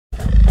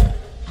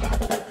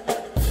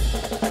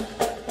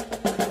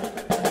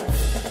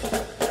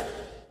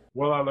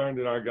learned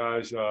that our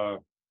guys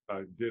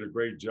did a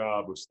great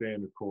job of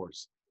staying the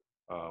course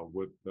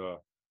with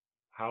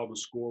how the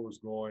score was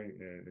going,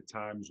 and at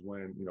times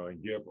when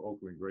and give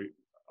Oakland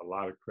a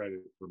lot of credit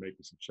for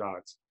making some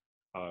shots,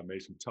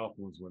 made some tough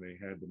ones when they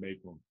had to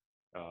make them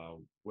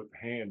with the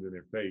hand in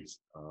their face.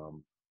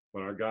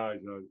 But our guys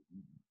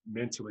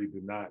mentally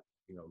did not,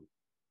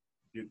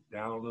 get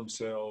down on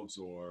themselves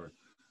or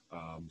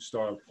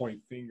start point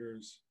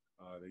fingers.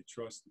 They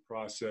trust the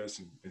process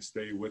and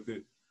stay with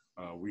it.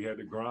 We had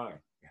to grind,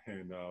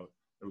 and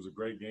it was a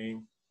great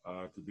game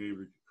to be able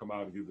to come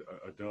out and get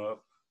a dub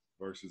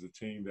versus a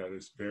team that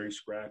is very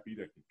scrappy,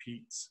 that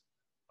competes,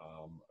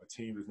 a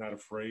team that's not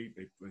afraid.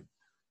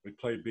 They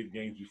played big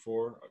games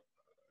before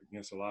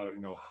against a lot of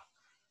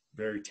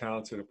very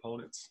talented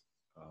opponents,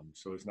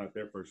 so it's not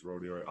their first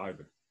rodeo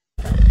either.